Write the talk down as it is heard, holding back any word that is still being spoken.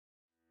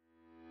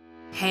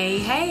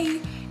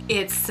Hey,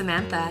 it's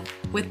Samantha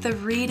with the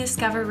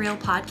Rediscover Real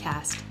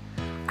podcast.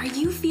 Are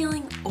you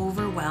feeling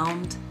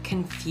overwhelmed,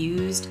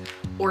 confused,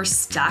 or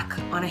stuck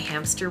on a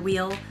hamster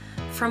wheel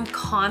from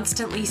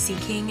constantly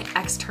seeking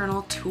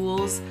external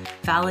tools,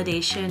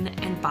 validation,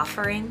 and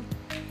buffering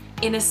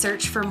in a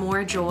search for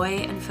more joy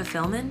and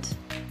fulfillment?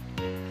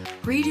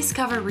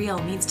 Rediscover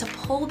Real means to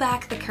pull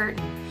back the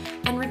curtain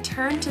and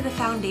return to the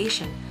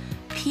foundation,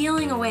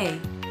 peeling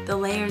away the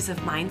layers of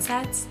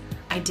mindsets,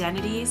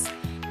 identities,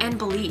 and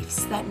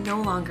beliefs that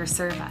no longer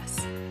serve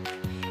us.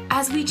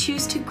 As we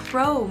choose to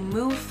grow,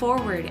 move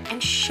forward,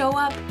 and show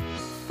up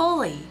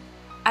fully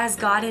as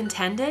God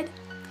intended,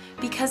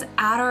 because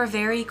at our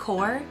very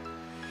core,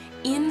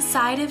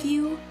 inside of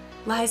you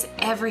lies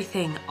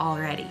everything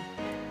already.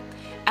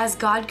 As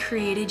God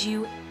created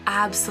you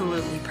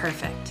absolutely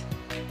perfect.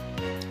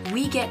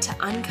 We get to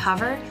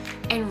uncover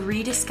and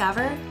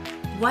rediscover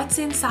what's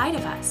inside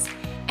of us,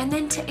 and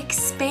then to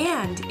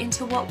expand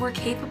into what we're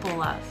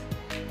capable of.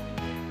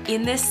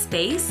 In this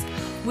space,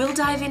 we'll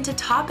dive into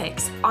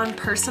topics on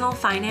personal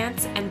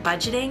finance and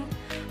budgeting,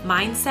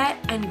 mindset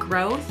and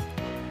growth,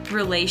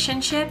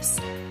 relationships,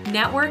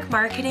 network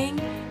marketing,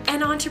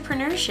 and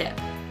entrepreneurship.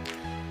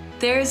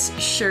 There's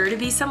sure to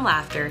be some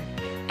laughter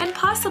and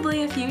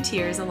possibly a few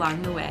tears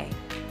along the way.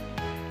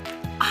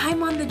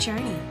 I'm on the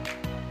journey,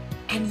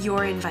 and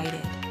you're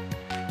invited.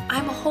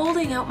 I'm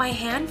holding out my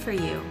hand for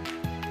you.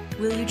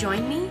 Will you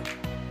join me?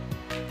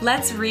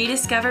 Let's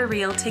rediscover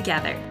real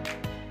together.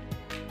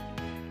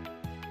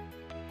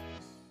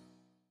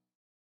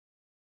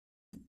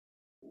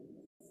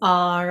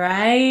 All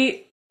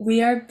right,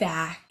 we are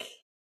back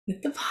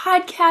with the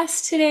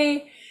podcast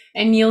today,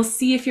 and you'll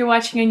see if you're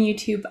watching on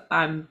YouTube,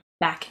 I'm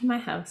back in my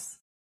house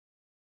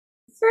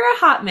for a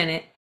hot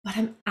minute, but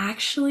I'm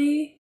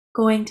actually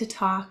going to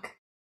talk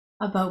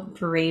about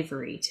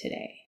bravery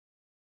today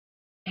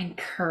and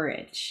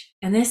courage.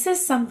 And this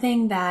is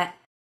something that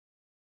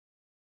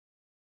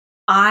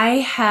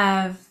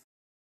I've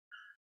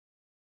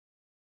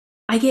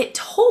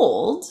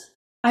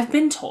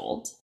been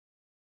told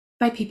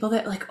by people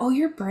that like, oh,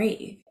 you're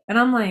brave. And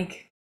I'm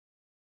like,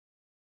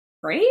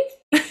 brave?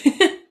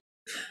 I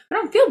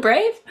don't feel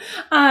brave.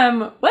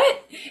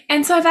 What?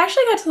 And so I've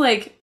actually got to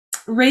like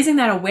raising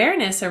that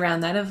awareness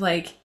around that of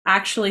like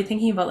actually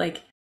thinking about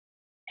like,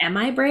 am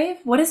I brave?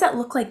 What does that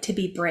look like to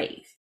be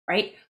brave?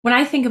 Right? When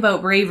I think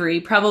about bravery,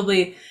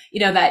 probably,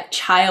 that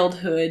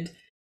childhood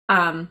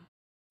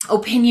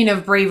opinion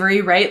of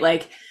bravery, right?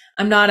 Like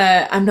I'm not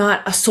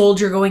a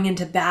soldier going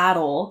into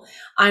battle.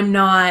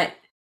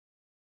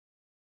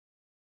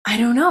 I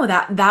don't know,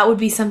 that would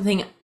be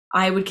something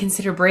I would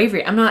consider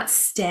bravery. I'm not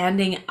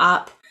standing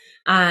up,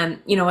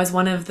 as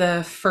one of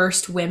the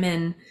first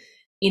women,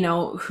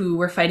 who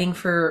were fighting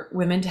for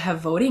women to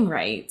have voting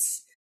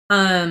rights,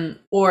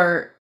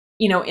 or,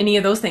 any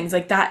of those things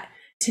like that.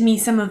 To me,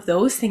 some of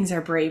those things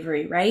are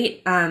bravery,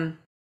 right?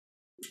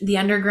 The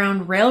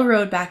Underground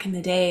Railroad back in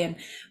the day and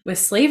with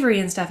slavery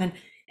and stuff and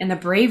the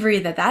bravery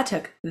that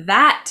took,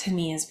 that to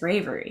me is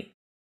bravery.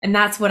 And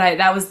that's what I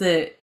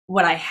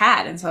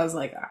had. And so I was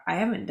like, I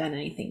haven't done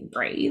anything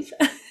brave.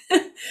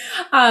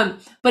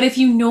 But if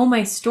you know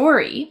my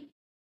story,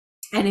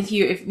 and if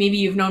maybe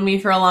you've known me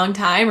for a long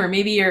time, or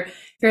maybe you're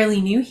fairly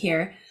new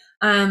here,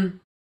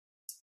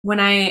 when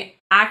I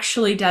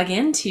actually dug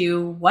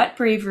into what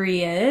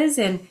bravery is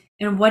and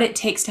what it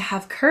takes to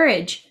have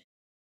courage,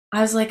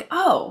 I was like,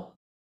 oh,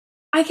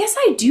 I guess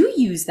I do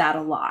use that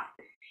a lot.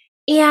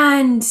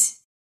 And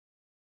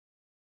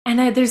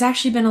there's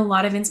actually been a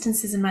lot of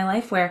instances in my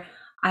life where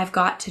I've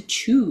got to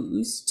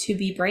choose to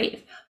be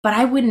brave, but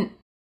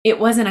it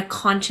wasn't a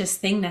conscious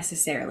thing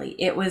necessarily.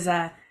 It was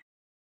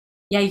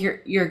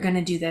you're going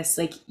to do this.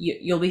 Like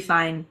you'll be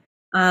fine.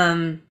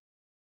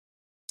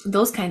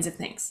 Those kinds of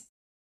things.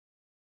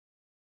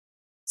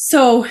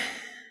 So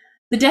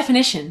the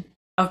definition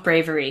of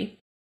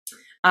bravery,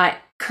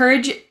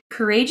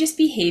 courageous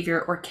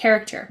behavior or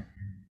character.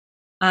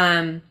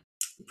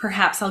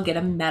 Perhaps I'll get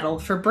a medal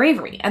for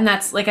bravery. And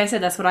that's, like I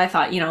said, that's what I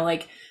thought,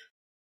 like,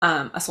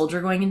 a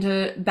soldier going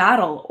into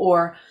battle,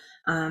 or,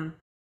 a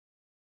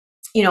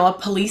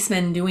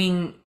policeman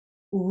doing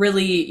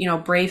really,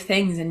 brave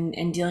things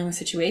and dealing with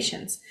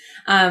situations.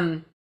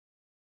 And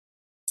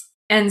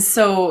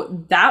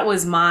so that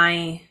was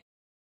kind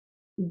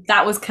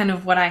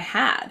of what I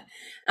had.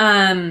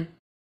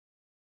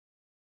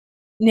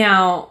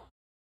 Now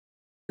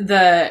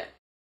the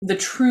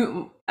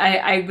true,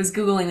 I was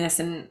Googling this,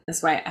 and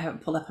that's why I have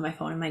it pulled up on my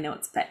phone in my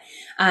notes, but,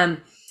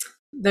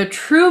 the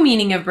true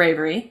meaning of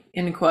bravery,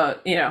 in quotes,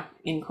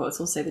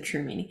 we'll say the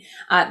true meaning,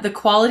 the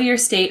quality or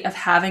state of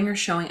having or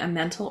showing a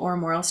mental or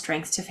moral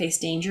strength to face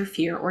danger,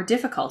 fear, or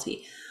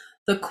difficulty.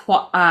 The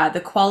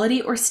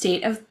quality or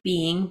state of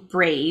being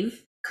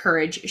brave,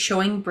 courage,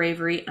 showing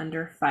bravery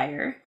under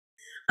fire.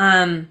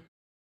 And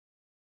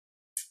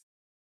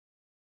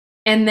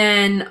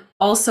then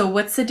also,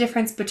 what's the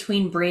difference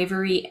between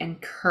bravery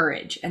and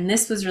courage? And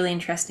this was really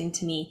interesting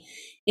to me,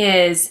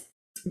 is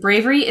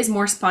bravery is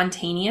more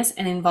spontaneous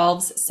and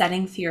involves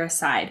setting fear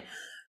aside.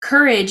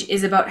 Courage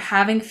is about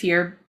having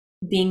fear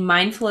being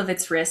mindful of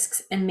its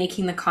risks, and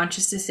making the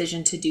conscious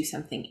decision to do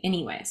something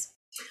anyways.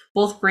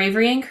 Both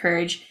bravery and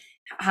courage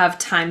have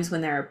times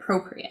when they're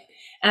appropriate.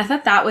 And I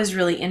thought that was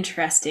really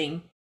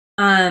interesting.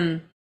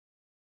 And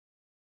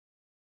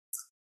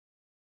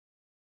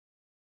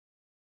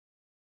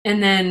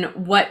then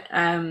what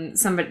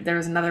there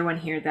was another one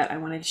here that I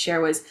wanted to share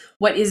was,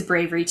 what is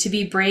bravery? To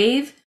be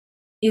brave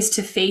is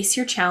to face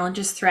your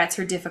challenges, threats,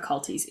 or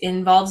difficulties. It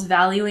involves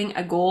valuing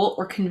a goal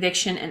or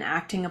conviction and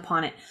acting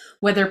upon it,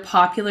 whether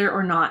popular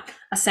or not.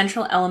 A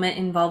central element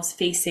involves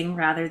facing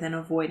rather than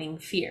avoiding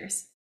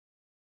fears.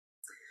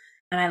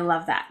 And I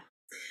love that.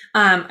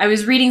 I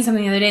was reading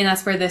something the other day, and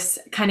that's where this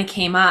kind of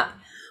came up,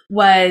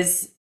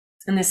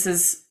 and this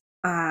is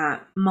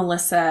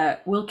Melissa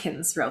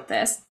Wilkins wrote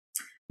this.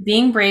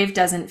 Being brave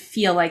doesn't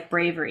feel like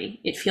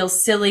bravery. It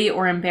feels silly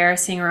or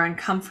embarrassing or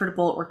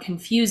uncomfortable or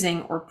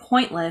confusing or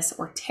pointless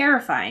or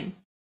terrifying.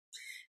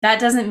 That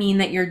doesn't mean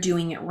that you're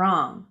doing it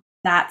wrong.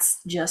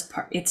 It's just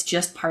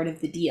part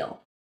of the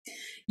deal.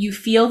 You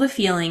feel the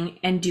feeling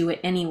and do it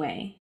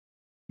anyway,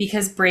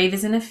 because brave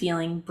isn't a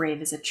feeling,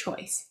 brave is a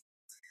choice.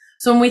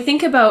 So when we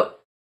think about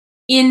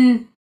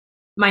in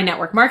my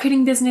network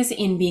marketing business,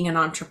 in being an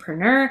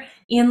entrepreneur,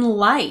 in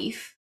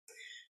life,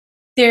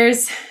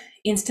 there's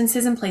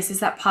instances and places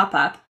that pop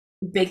up,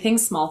 big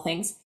things, small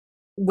things,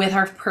 with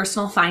our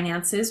personal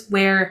finances,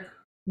 where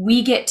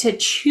we get to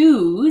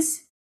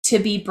choose to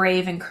be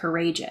brave and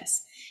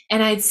courageous.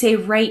 And I'd say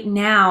right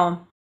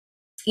now,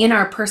 in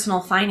our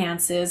personal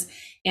finances,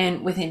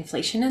 and with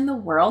inflation in the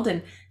world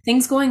and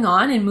things going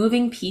on and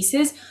moving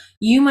pieces,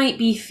 you might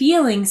be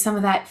feeling some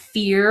of that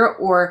fear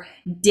or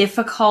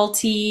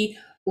difficulty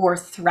or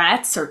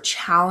threats or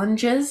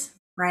challenges,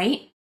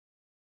 right?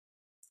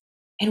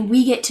 And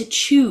we get to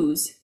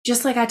choose,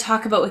 just like I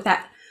talk about with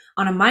that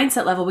on a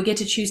mindset level, we get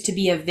to choose to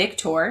be a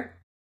victor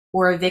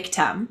or a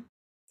victim.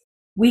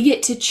 We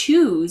get to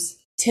choose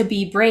to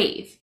be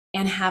brave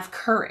and have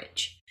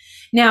courage.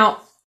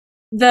 Now,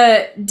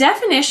 the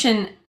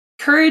definition,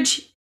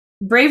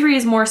 bravery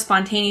is more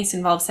spontaneous,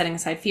 involves setting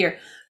aside fear.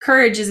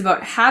 Courage is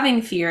about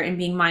having fear and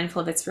being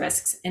mindful of its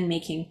risks and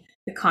making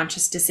the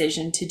conscious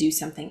decision to do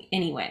something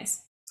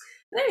anyways.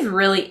 That is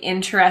really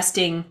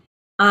interesting.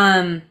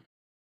 I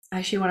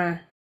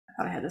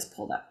thought I had this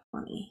pulled up. I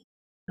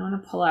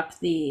want to pull up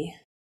the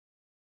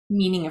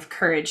meaning of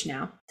courage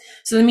now.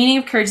 So the meaning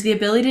of courage, the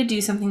ability to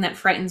do something that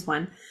frightens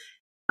one.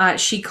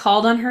 She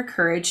called on her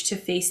courage to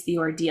face the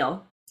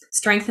ordeal,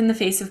 strength in the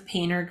face of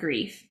pain or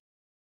grief.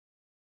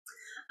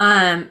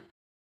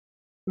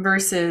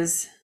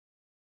 Versus,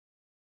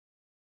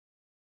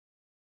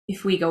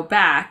 if we go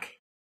back,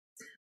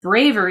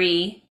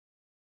 bravery,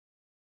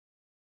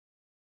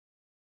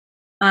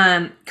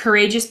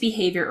 courageous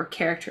behavior or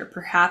character,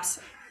 perhaps.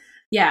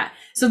 Yeah,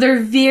 so they're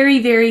very,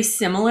 very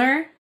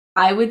similar,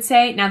 I would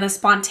say. Now the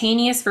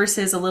spontaneous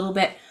versus a little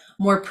bit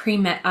more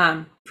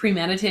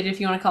premeditated,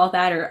 if you want to call it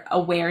that, or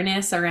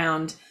awareness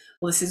around,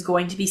 well, this is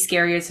going to be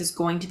scary, this is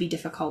going to be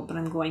difficult, but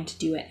I'm going to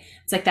do it.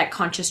 It's like that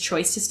conscious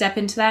choice to step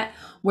into that.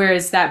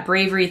 Whereas that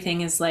bravery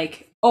thing is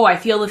like, oh, I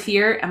feel the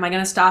fear. Am I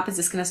going to stop? Is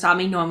this going to stop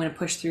me? No, I'm going to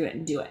push through it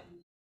and do it.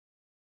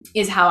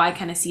 Is how I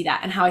kind of see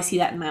that, and how I see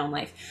that in my own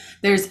life.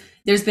 There's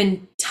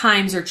been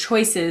times or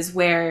choices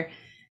where,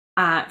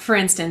 for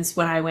instance,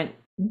 when I went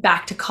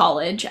back to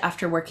college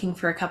after working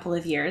for a couple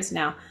of years,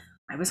 now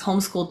I was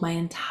homeschooled my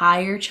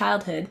entire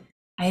childhood.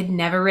 I had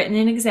never written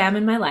an exam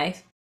in my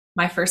life.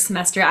 My first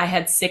semester, I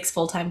had 6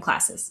 full-time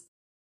classes.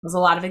 It was a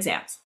lot of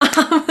exams.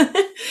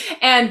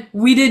 And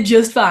we did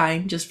just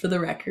fine, just for the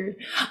record.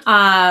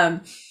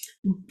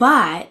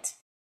 But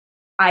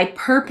I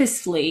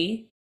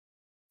purposefully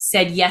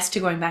said yes to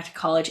going back to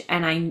college,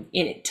 and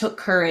it took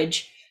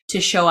courage to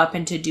show up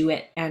and to do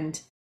it and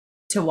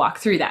to walk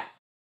through that.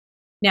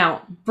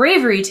 Now,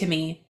 bravery to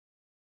me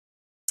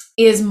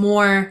is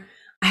more,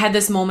 I had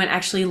this moment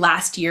actually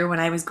last year when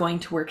I was going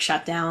to work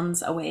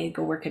shutdowns away,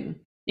 go work in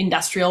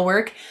industrial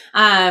work.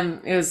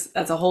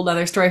 That's a whole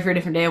other story for a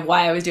different day of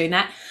why I was doing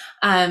that.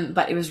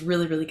 But it was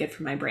really, really good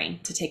for my brain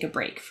to take a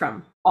break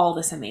from all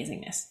this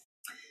amazingness.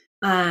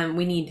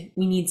 We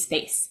need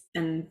space,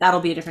 and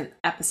that'll be a different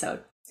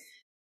episode.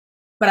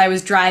 But I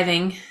was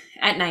driving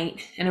at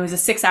night, and it was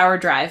a 6-hour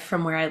drive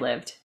from where I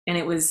lived. And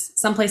it was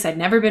someplace I'd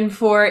never been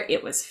before.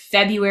 It was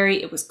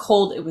February, it was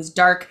cold, it was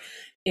dark.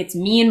 It's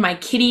me and my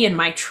kitty in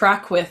my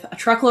truck with a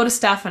truckload of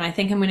stuff, and I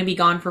think I'm going to be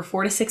gone for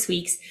 4 to 6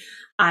 weeks.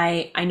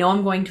 I know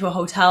I'm going to a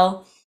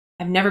hotel.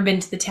 I've never been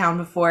to the town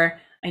before.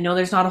 I know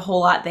there's not a whole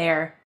lot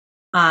there.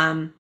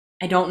 I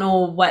don't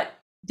know what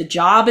the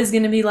job is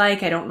going to be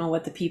like. I don't know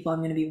what the people I'm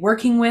going to be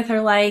working with are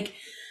like.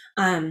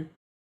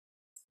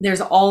 There's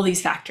all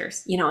these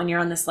factors, and you're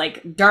on this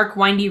like dark,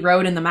 windy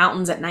road in the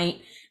mountains at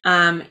night.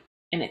 And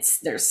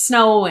there's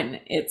snow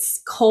and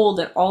it's cold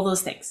and all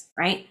those things,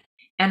 right?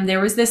 And there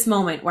was this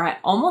moment where I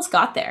almost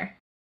got there.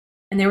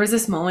 And there was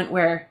this moment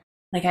where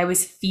like I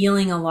was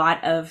feeling a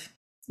lot of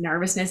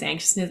nervousness,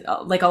 anxiousness,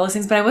 like all those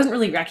things, but I wasn't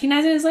really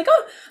recognizing it. It's like,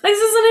 oh, like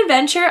this is an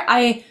adventure.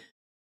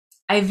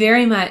 I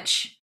very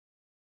much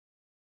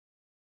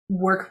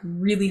work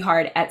really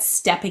hard at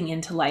stepping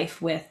into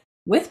life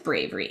with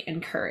bravery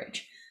and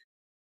courage.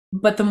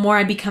 But the more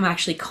I become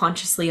actually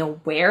consciously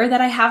aware that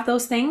I have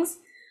those things,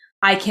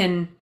 I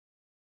can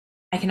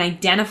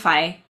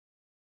identify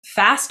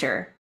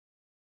faster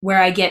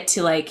where I get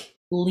to like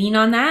lean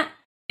on that.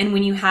 And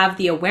when you have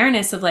the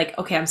awareness of like,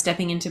 okay, I'm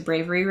stepping into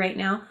bravery right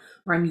now,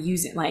 or I'm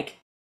using like,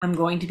 I'm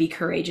going to be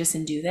courageous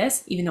and do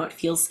this, even though it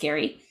feels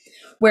scary.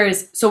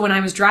 Whereas, so when I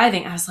was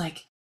driving, I was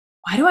like,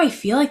 why do I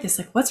feel like this?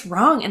 Like, what's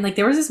wrong? And like,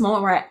 there was this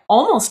moment where I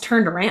almost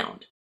turned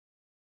around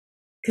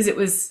because it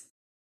was,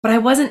 but I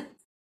wasn't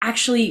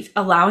actually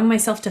allowing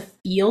myself to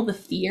feel the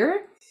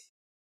fear.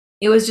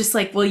 It was just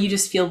like, well, you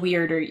just feel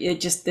weird, or it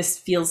just, this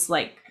feels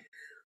like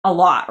a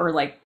lot, or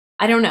like,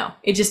 I don't know.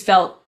 It just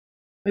felt,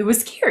 it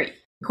was scary,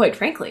 quite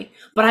frankly,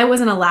 but I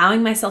wasn't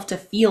allowing myself to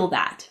feel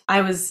that.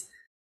 I was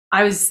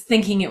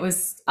thinking it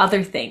was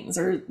other things,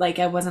 or like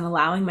I wasn't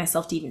allowing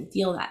myself to even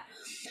feel that.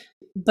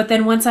 But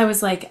then once I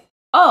was like,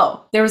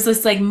 oh, there was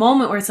this like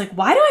moment where it's like,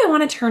 why do I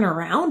want to turn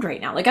around right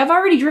now? Like I've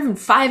already driven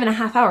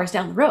 5.5 hours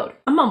down the road.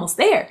 I'm almost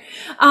there.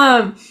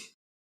 And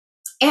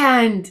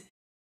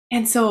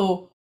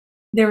so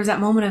there was that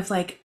moment of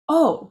like,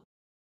 oh,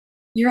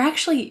 you're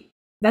actually,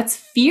 that's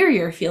fear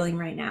you're feeling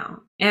right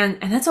now. And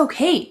that's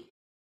okay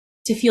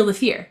to feel the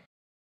fear.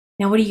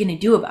 Now, what are you going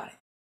to do about it?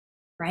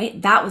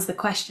 Right? That was the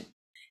question.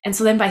 And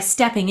so then by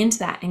stepping into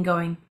that and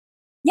going,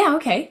 yeah,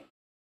 okay,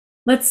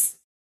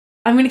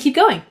 I'm going to keep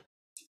going.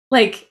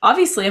 Like,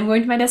 obviously I'm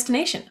going to my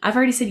destination. I've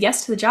already said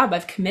yes to the job.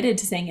 I've committed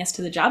to saying yes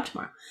to the job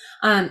tomorrow.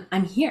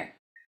 I'm here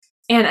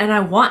and I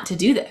want to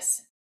do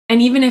this.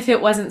 And even if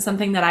it wasn't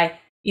something that I,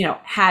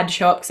 had to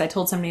show up because I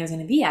told somebody I was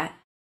going to be at,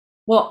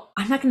 well,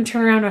 I'm not going to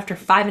turn around after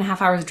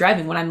 5.5 hours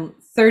driving when I'm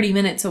 30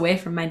 minutes away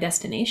from my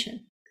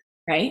destination,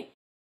 right?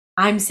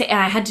 And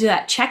I had to do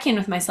that check-in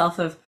with myself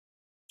of,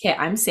 okay,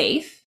 I'm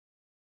safe.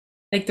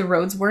 Like the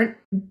roads weren't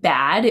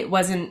bad. It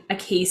wasn't a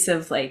case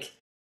of like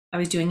I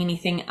was doing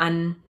anything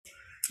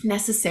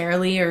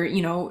unnecessarily or,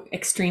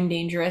 extreme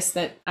dangerous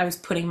that I was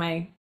putting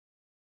my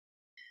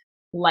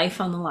life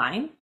on the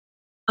line.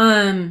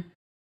 And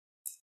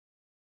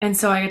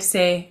so I got to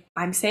say,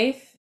 I'm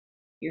safe.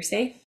 You're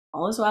safe.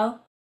 All is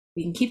well.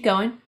 We can keep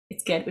going.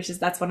 It's good,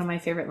 that's one of my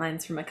favorite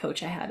lines from a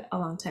coach I had a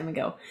long time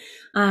ago.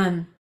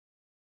 I'm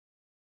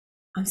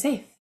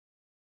safe.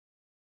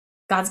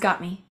 God's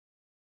got me.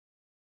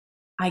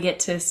 I get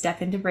to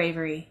step into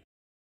bravery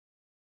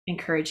and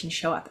courage and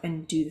show up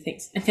and do the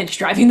things and finish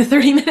driving the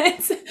 30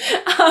 minutes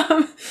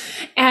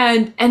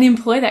and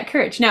employ that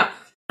courage. Now,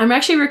 I'm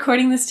actually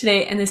recording this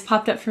today, and this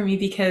popped up for me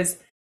because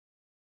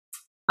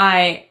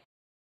I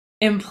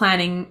am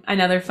planning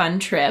another fun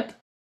trip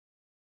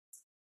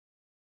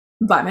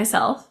by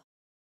myself.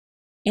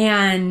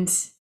 And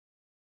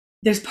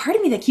there's part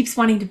of me that keeps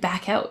wanting to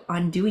back out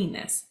on doing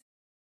this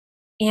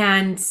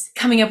and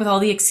coming up with all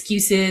the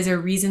excuses or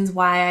reasons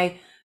why I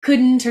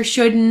couldn't or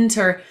shouldn't,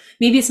 or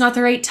maybe it's not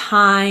the right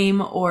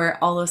time, or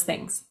all those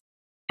things.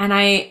 And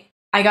I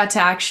got to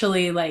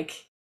actually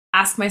like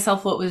ask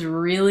myself what was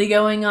really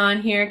going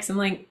on here, because I'm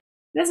like,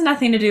 it has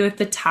nothing to do with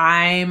the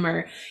time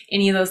or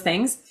any of those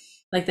things,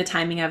 like the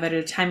timing of it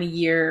or time of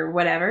year or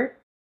whatever.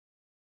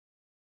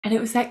 And it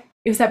was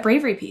that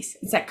bravery piece.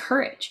 It's that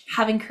courage,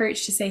 having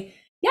courage to say,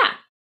 yeah.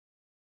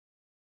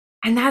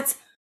 And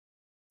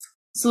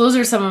so those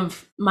are some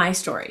of my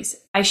stories.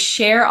 I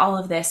share all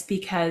of this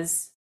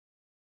because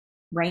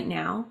right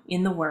now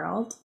in the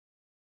world,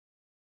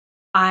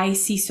 I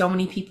see so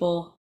many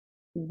people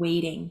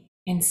waiting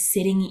and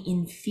sitting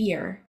in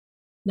fear,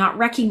 not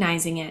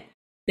recognizing it.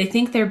 They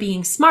think they're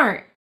being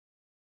smart.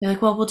 They're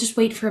like, well, we'll just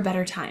wait for a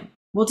better time.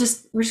 We're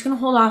just going to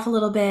hold off a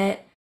little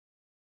bit.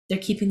 They're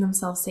keeping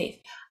themselves safe.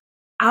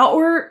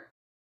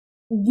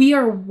 We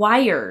are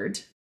wired.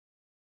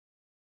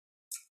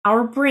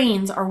 Our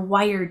brains are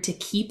wired to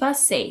keep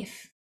us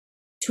safe,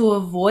 to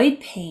avoid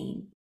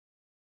pain,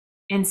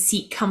 and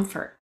seek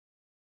comfort.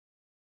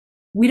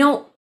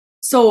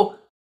 So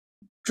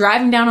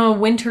driving down a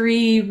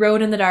wintry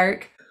road in the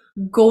dark,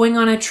 going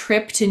on a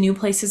trip to new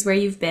places where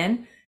you've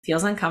been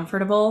feels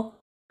uncomfortable.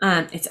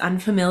 It's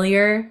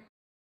unfamiliar.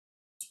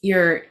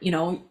 You're,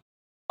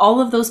 all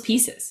of those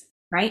pieces,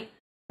 right?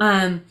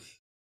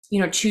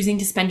 Choosing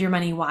to spend your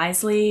money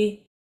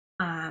wisely,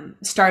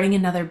 starting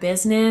another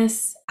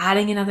business,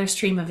 adding another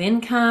stream of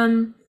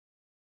income.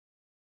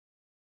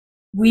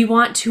 We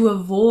want to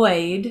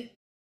avoid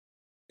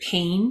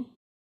pain,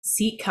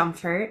 seek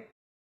comfort.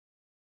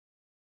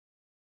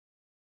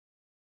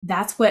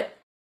 That's what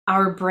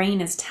our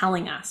brain is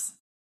telling us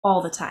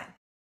all the time.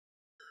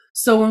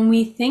 So when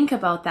we think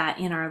about that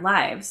in our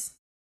lives,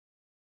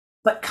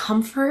 but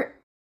comfort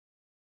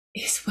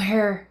is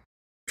where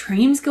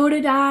dreams go to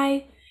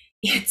die.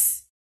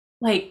 It's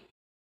like,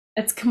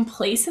 it's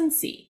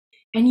complacency.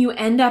 And you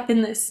end up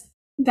in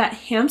that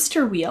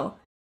hamster wheel,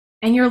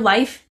 and your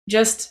life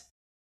just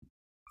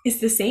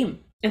is the same.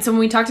 And so when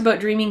we talked about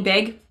dreaming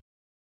big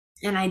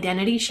and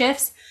identity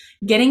shifts,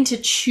 getting to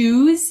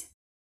choose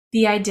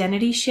the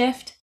identity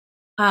shift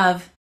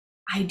of,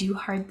 I do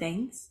hard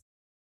things,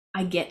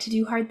 I get to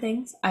do hard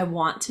things. I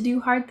want to do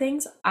hard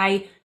things.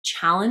 I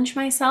challenge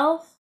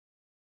myself.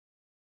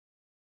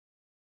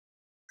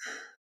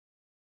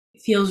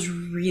 It feels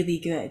really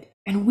good.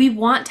 And we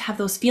want to have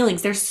those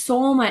feelings. There's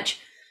so much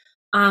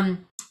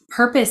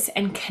purpose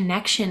and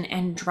connection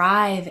and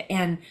drive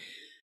and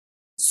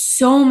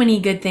so many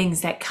good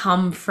things that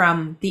come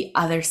from the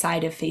other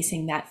side of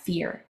facing that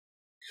fear.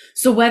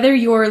 So whether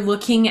you're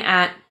looking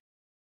at,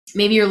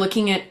 maybe you're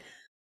looking at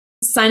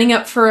signing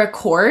up for a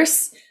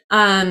course,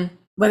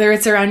 whether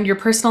it's around your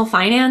personal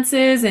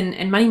finances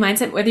and money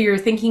mindset, whether you're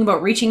thinking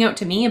about reaching out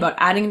to me about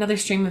adding another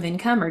stream of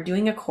income or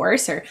doing a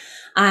course, or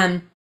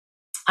I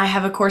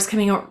have a course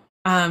coming out,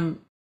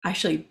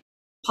 actually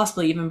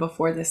possibly even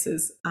before this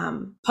is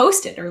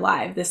posted or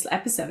live, this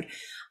episode,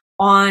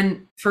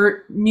 on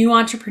for new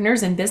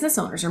entrepreneurs and business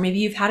owners, or maybe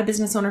you've had a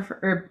business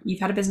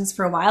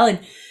for a while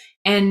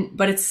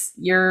but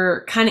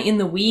you're kind of in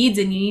the weeds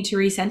and you need to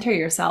recenter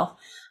yourself.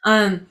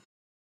 And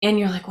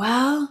you're like,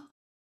 well,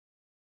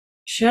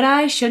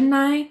 shouldn't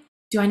I?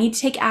 Do I need to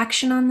take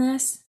action on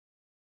this?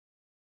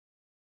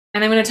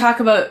 And I'm going to talk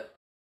about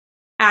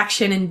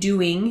action and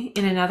doing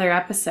in another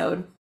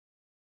episode,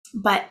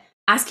 but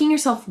asking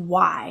yourself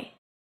why.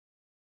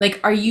 Like,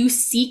 are you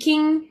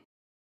seeking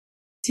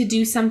to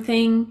do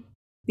something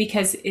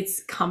because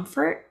it's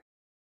comfort?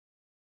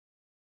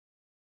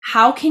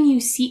 How can you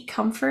seek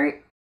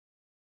comfort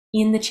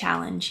in the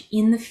challenge,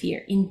 in the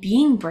fear, in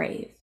being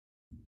brave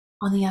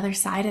on the other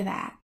side of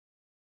that?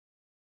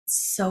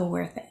 It's so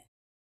worth it.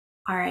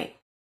 All right.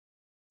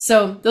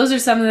 So those are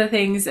some of the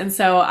things. And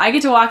so I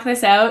get to walk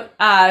this out.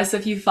 So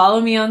if you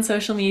follow me on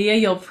social media,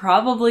 you'll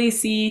probably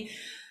see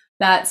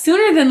that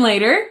sooner than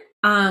later.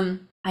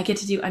 I get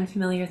to do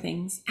unfamiliar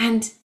things.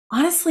 And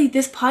honestly,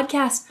 this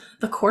podcast,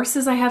 the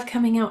courses I have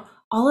coming out,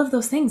 all of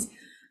those things,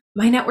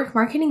 my network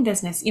marketing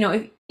business,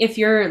 if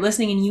you're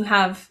listening and you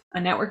have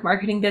a network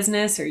marketing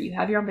business or you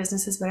have your own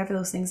businesses, whatever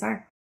those things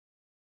are,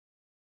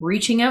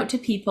 reaching out to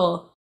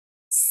people,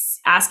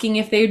 asking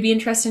if they would be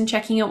interested in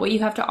checking out what you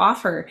have to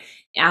offer,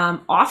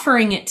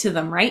 offering it to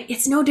them, right?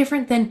 It's no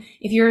different than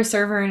if you're a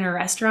server in a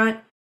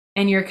restaurant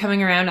and you're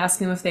coming around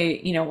asking them if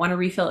they, want a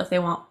refill, if they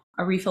want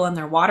a refill on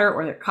their water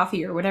or their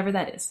coffee or whatever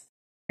that is,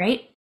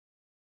 right?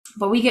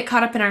 But we get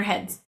caught up in our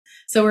heads.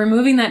 So we're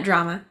removing that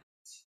drama.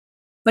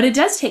 But it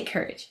does take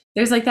courage.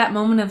 There's like that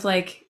moment of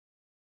like,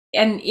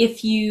 and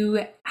if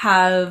you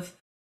have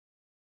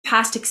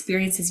past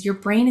experiences, your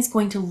brain is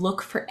going to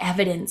look for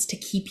evidence to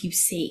keep you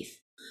safe.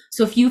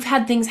 So if you've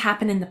had things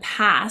happen in the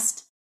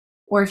past,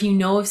 or if you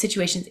know of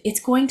situations, it's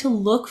going to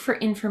look for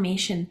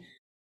information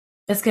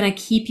that's going to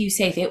keep you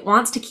safe. It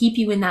wants to keep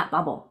you in that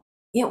bubble.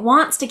 It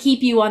wants to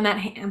keep you on that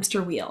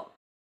hamster wheel.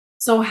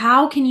 So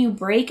how can you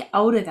break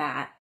out of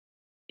that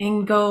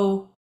and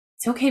go,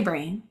 it's okay,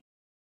 brain.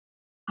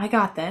 I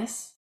got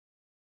this.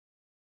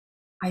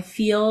 I'm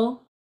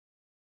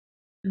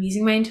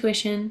using my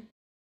intuition.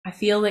 I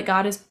feel that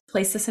God has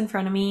placed this in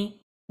front of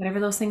me,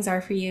 whatever those things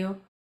are for you.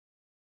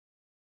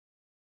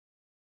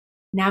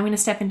 Now I'm going to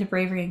step into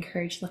bravery and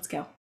courage. Let's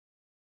go.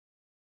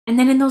 And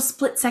then in those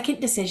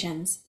split-second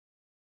decisions,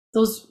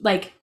 those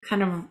like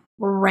kind of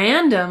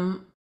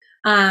random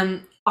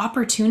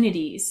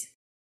opportunities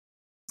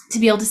to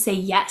be able to say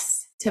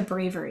yes to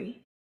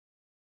bravery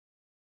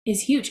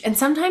is huge. And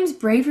sometimes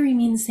bravery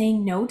means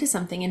saying no to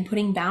something and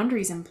putting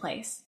boundaries in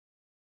place.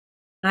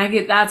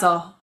 And that's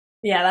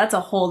a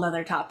whole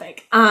nother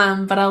topic.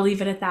 But I'll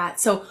leave it at that.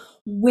 So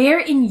where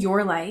in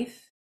your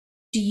life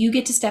do you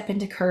get to step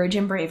into courage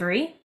and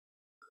bravery?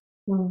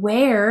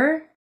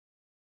 Where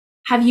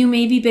have you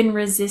maybe been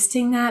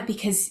resisting that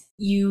because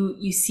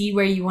you see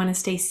where you want to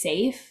stay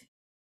safe,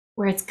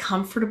 where it's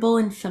comfortable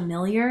and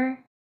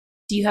familiar?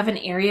 Do you have an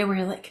area where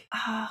you're like,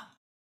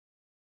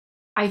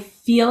 I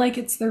feel like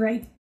it's the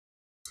right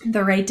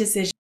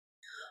decision,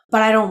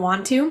 but I don't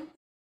want to?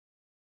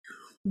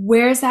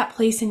 Where's that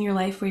place in your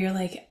life where you're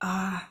like,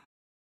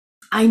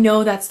 I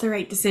know that's the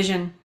right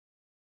decision.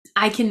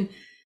 I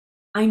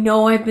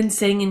know I've been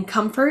sitting in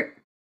comfort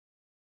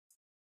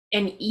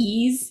and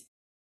ease,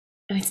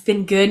 and it's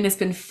been good and it's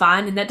been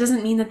fun. And that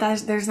doesn't mean that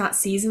there's not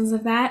seasons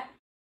of that,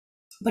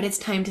 but it's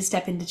time to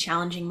step into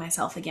challenging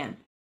myself again.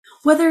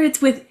 Whether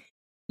it's with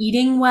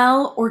eating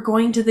well or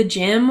going to the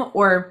gym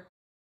or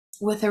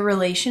with a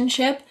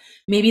relationship,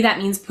 maybe that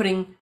means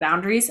putting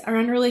boundaries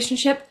around a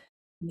relationship.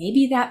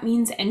 Maybe that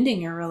means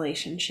ending a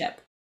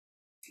relationship.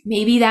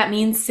 Maybe that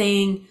means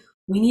saying,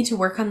 we need to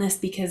work on this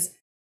because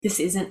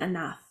this isn't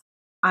enough.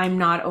 I'm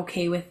not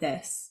okay with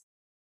this.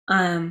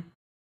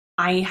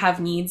 I have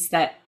needs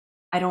that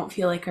I don't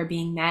feel like are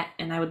being met,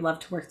 and I would love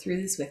to work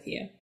through this with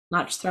you.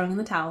 Not just throwing in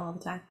the towel all the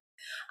time.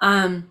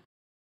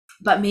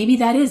 But maybe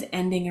that is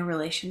ending a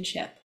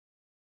relationship.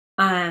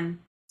 And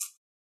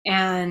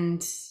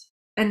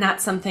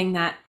that's something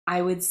that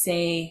I would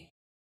say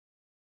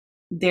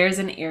there's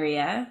an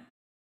area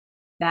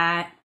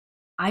that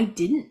I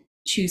didn't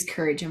choose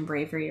courage and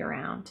bravery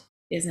around,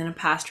 is in a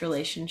past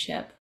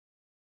relationship,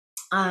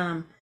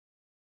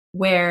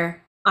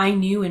 where I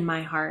knew in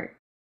my heart,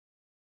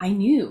 I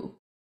knew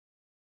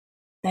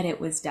that it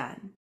was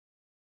done.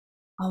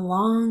 a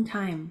long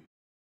time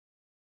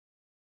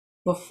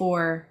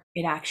before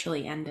it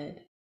actually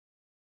ended.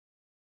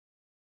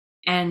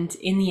 And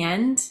in the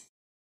end,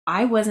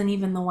 I wasn't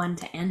even the one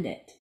to end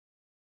it,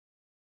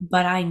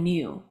 but I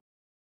knew.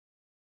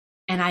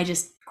 And I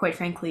just, quite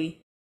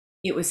frankly,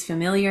 it was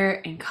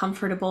familiar and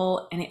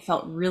comfortable, and it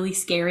felt really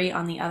scary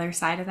on the other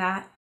side of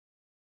that.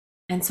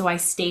 And so I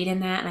stayed in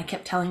that, and I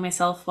kept telling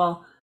myself,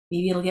 well,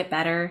 maybe it'll get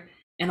better.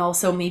 And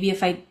also maybe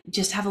if I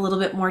just have a little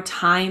bit more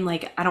time,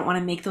 like I don't want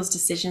to make those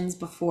decisions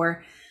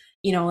before,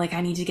 like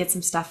I need to get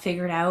some stuff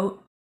figured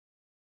out.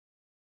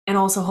 And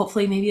also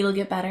hopefully maybe it'll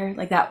get better.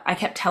 Like that, I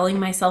kept telling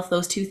myself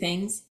those two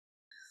things,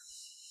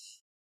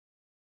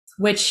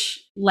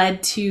 which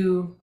led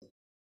to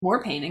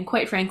more pain, and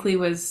quite frankly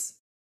was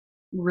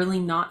really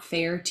not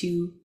fair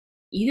to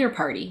either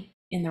party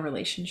in the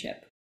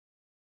relationship.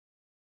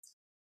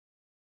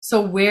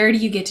 So where do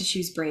you get to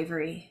choose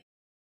bravery?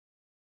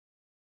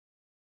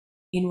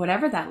 In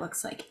whatever that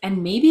looks like.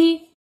 And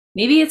maybe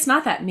it's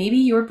not that. Maybe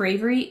your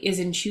bravery is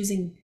in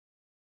choosing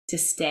to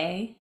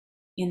stay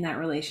in that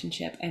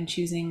relationship and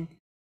choosing,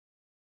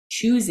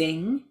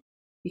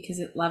 because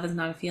love is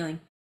not a feeling,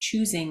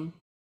 choosing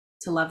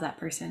to love that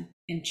person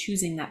and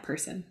choosing that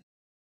person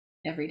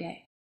every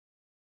day.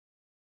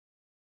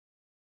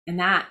 And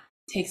that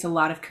takes a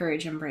lot of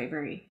courage and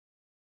bravery.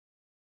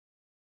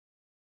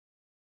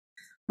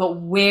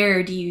 But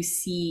where do you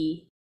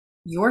see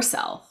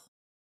yourself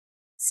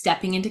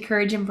stepping into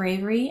courage and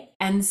bravery?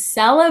 And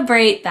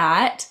celebrate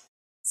that.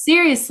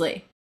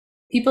 Seriously,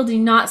 people do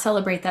not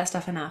celebrate that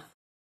stuff enough.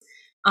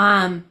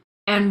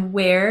 And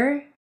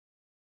where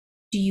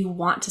do you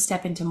want to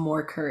step into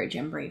more courage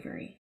and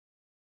bravery?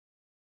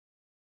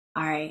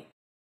 All right.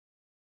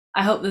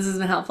 I hope this has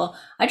been helpful.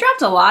 I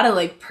dropped a lot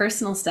of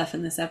personal stuff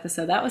in this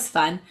episode. That was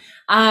fun.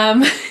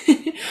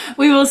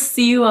 We will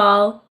see you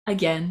all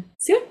again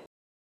soon.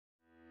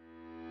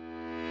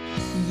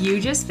 You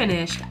just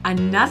finished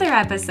another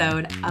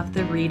episode of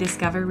the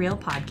Rediscover Real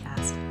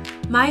podcast.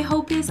 My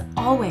hope is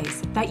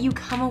always that you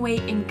come away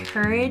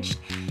encouraged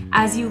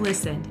as you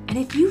listened. And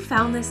if you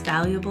found this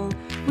valuable,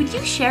 would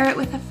you share it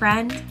with a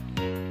friend?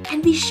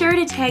 And be sure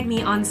to tag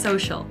me on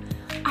social.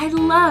 I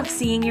love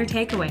seeing your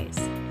takeaways.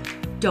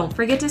 Don't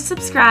forget to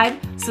subscribe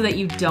so that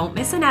you don't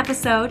miss an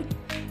episode.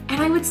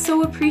 And I would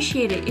so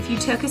appreciate it if you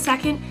took a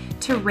second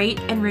to rate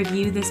and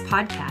review this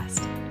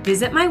podcast.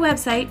 Visit my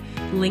website,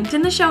 linked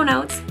in the show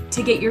notes,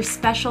 to get your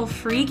special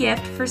free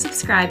gift for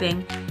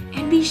subscribing.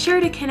 And be sure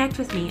to connect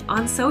with me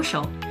on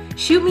social.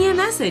 Shoot me a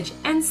message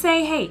and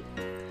say, hey.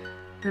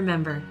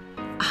 Remember,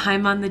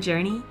 I'm on the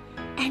journey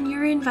and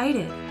you're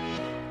invited.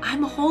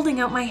 I'm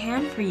holding out my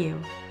hand for you.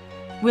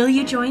 Will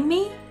you join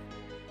me?